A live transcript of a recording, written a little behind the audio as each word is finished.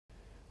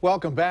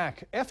Welcome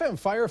back. FM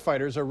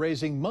firefighters are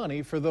raising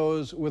money for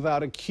those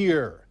without a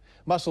cure.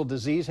 Muscle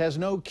disease has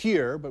no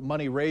cure, but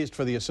money raised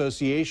for the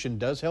association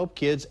does help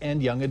kids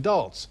and young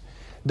adults.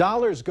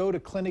 Dollars go to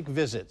clinic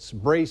visits,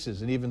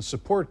 braces, and even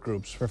support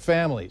groups for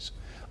families.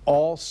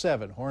 All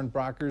 7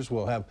 Hornbrockers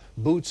will have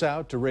boots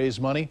out to raise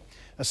money.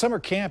 A summer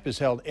camp is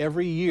held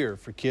every year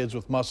for kids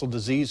with muscle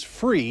disease,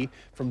 free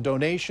from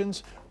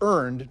donations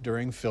earned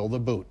during Fill the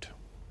Boot.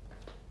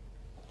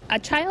 A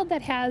child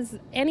that has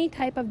any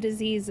type of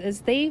disease,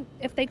 if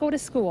they go to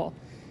school,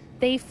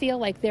 they feel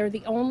like they're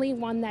the only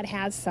one that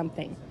has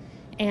something.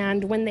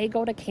 And when they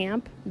go to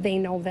camp, they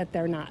know that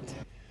they're not.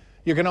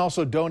 You can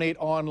also donate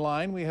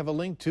online. We have a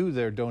link to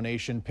their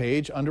donation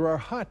page under our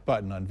hot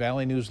button on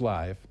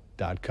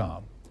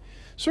valleynewslive.com.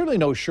 Certainly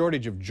no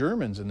shortage of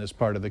Germans in this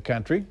part of the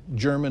country.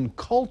 German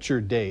Culture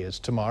Day is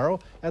tomorrow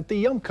at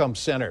the Jumkamp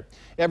Center.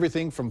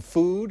 Everything from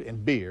food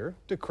and beer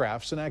to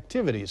crafts and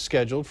activities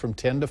scheduled from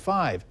 10 to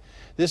 5.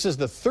 This is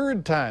the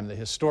 3rd time the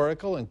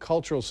Historical and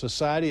Cultural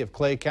Society of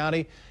Clay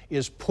County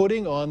is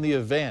putting on the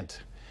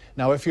event.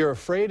 Now, if you're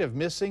afraid of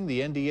missing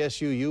the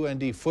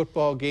NDSU-UND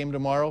football game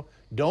tomorrow,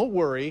 don't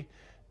worry.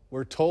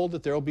 We're told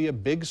that there will be a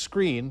big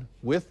screen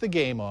with the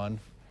game on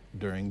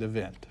during the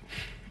event.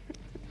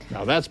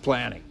 Now that's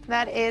planning.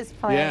 That is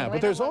planning. Yeah, but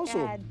there's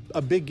also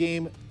a big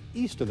game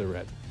east of the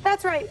red.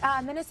 That's right.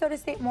 Minnesota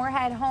State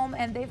Moorhead home,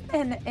 and they've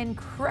been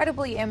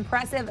incredibly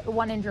impressive,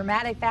 won in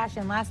dramatic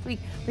fashion last week.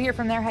 We hear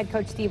from their head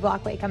coach, Steve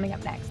Lockway, coming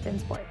up next in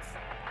sports.